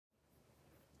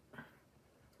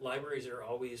libraries are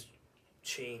always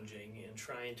changing and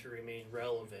trying to remain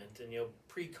relevant. And,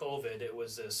 pre-COVID, it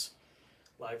was this,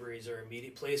 libraries are a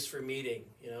place for meeting.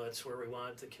 It's where we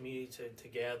want the community to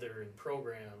gather in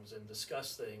programs and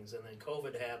discuss things. And then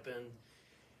COVID happened.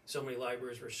 So many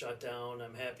libraries were shut down.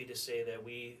 I'm happy to say that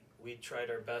we tried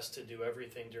our best to do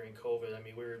everything during COVID. I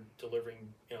mean, we were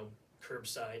delivering,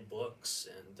 curbside books,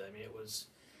 and I mean, it was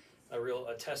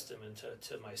a testament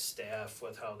to my staff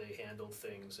with how they handled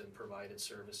things and provided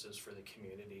services for the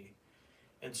community.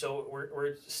 And so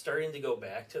we're starting to go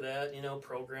back to that.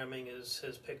 Programming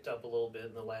has picked up a little bit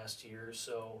in the last year or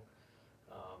so.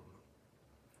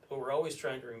 But we're always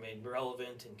trying to remain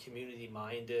relevant and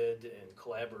community-minded and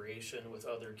collaboration with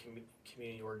other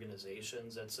community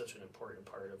organizations. That's such an important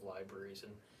part of libraries.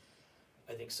 And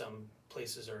I think some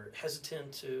places are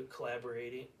hesitant to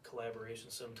collaboration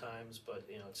sometimes, but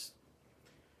it's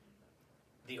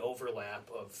the overlap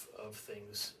of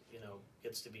things,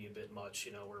 gets to be a bit much,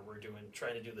 where we're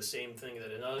trying to do the same thing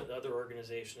that another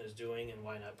organization is doing, and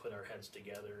why not put our heads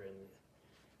together and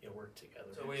work together.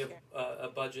 So we have a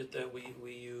budget that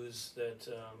we use that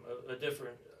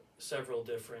several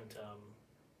different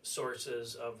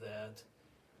sources of that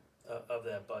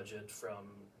budget, from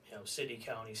city,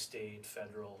 county, state,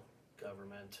 federal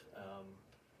government,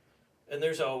 and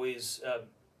there's always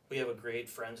we have a great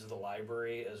Friends of the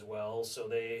Library as well. So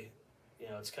they,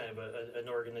 it's kind of an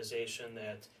organization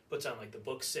that puts on like the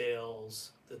book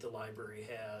sales that the library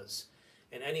has,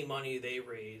 and any money they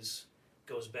raise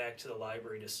goes back to the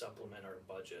library to supplement our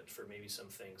budget for maybe some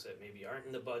things that maybe aren't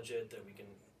in the budget, that we can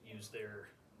use their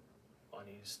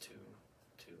monies to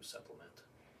supplement.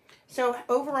 So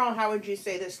overall, how would you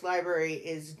say this library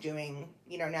is doing,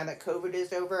 now that COVID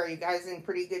is over? Are you guys in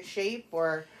pretty good shape,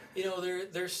 or?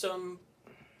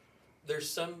 There's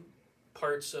some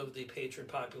parts of the patron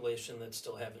population that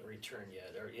still haven't returned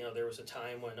yet. Or, there was a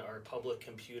time when our public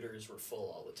computers were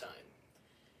full all the time.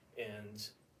 And,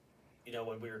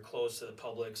 when we were closed to the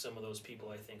public, some of those people,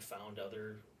 I think, found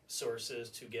other sources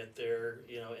to get their,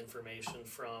 information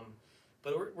from.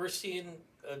 But we're seeing,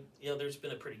 there's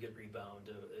been a pretty good rebound.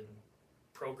 And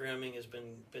programming has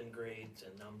been great,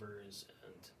 and numbers.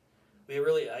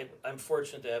 And I'm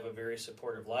fortunate to have a very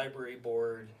supportive library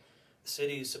board. The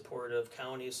city is supportive,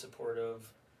 county is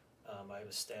supportive. I have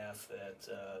a staff that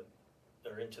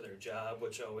are into their job,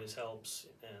 which always helps.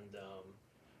 And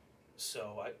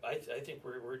so I think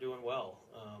we're doing well.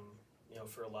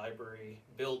 For a library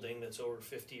building that's over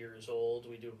 50 years old,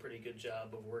 we do a pretty good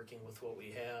job of working with what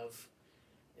we have.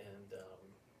 And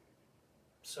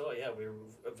so yeah,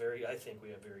 I think we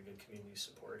have very good community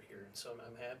support here. And so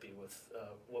I'm happy with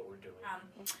what we're doing.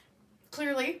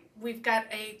 Clearly, we've got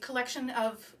a collection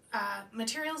of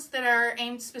materials that are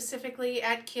aimed specifically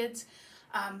at kids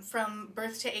from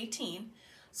birth to 18.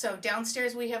 So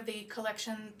downstairs we have the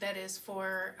collection that is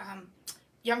for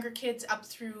younger kids up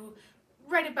through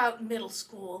right about middle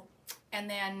school. And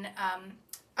then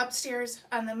upstairs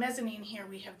on the mezzanine here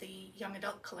we have the young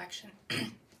adult collection,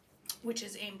 which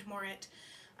is aimed more at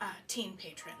teen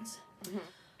patrons.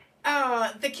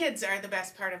 Mm-hmm. The kids are the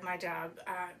best part of my job.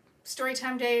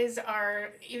 Storytime days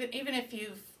are, even if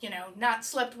you've, not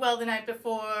slept well the night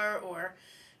before or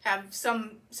have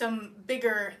some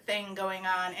bigger thing going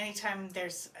on, anytime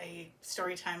there's a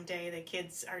storytime day, the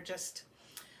kids are just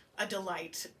a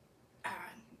delight.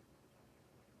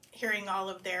 Hearing all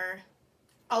of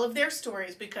their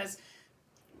stories, because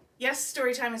yes,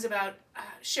 storytime is about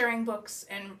sharing books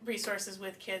and resources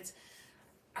with kids,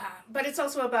 but it's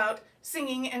also about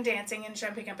singing and dancing and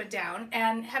jumping up and down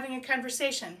and having a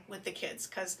conversation with the kids,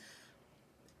 because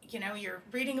you're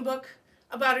reading a book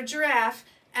about a giraffe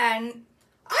and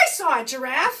I saw a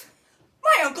giraffe,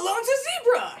 my uncle owns a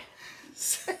zebra.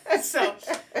 So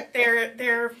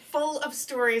they're full of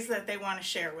stories that they want to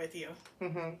share with you.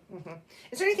 Mm-hmm, mm-hmm.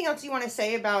 Is there anything else you want to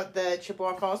say about the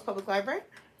Chippewa Falls Public Library?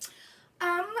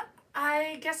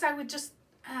 I guess I would just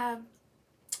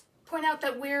point out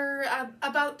that we're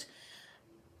about,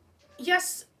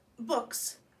 yes,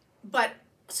 books, but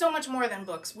so much more than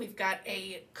books. We've got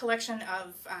a collection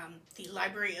of the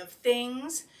Library of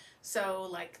Things. So,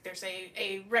 like, there's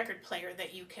a record player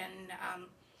that you can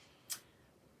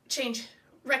change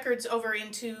records over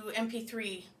into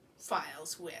MP3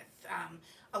 files with.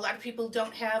 A lot of people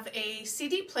don't have a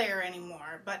CD player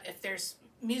anymore, but if there's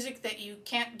music that you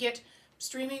can't get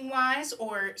streaming-wise,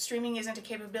 or streaming isn't a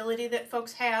capability that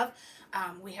folks have,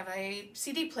 we have a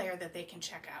CD player that they can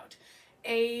check out,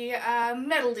 a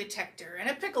metal detector, and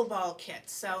a pickleball kit.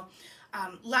 So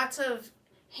lots of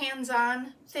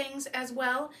hands-on things as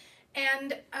well.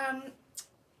 And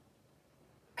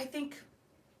I think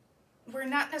we're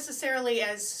not necessarily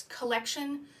as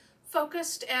collection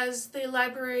focused as the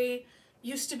library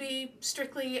used to be,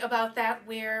 strictly about that.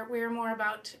 We're more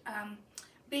about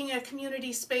being a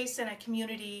community space and a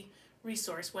community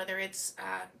resource, whether it's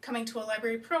coming to a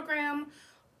library program,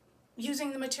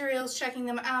 using the materials, checking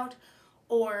them out,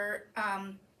 or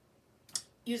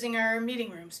using our meeting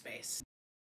room space.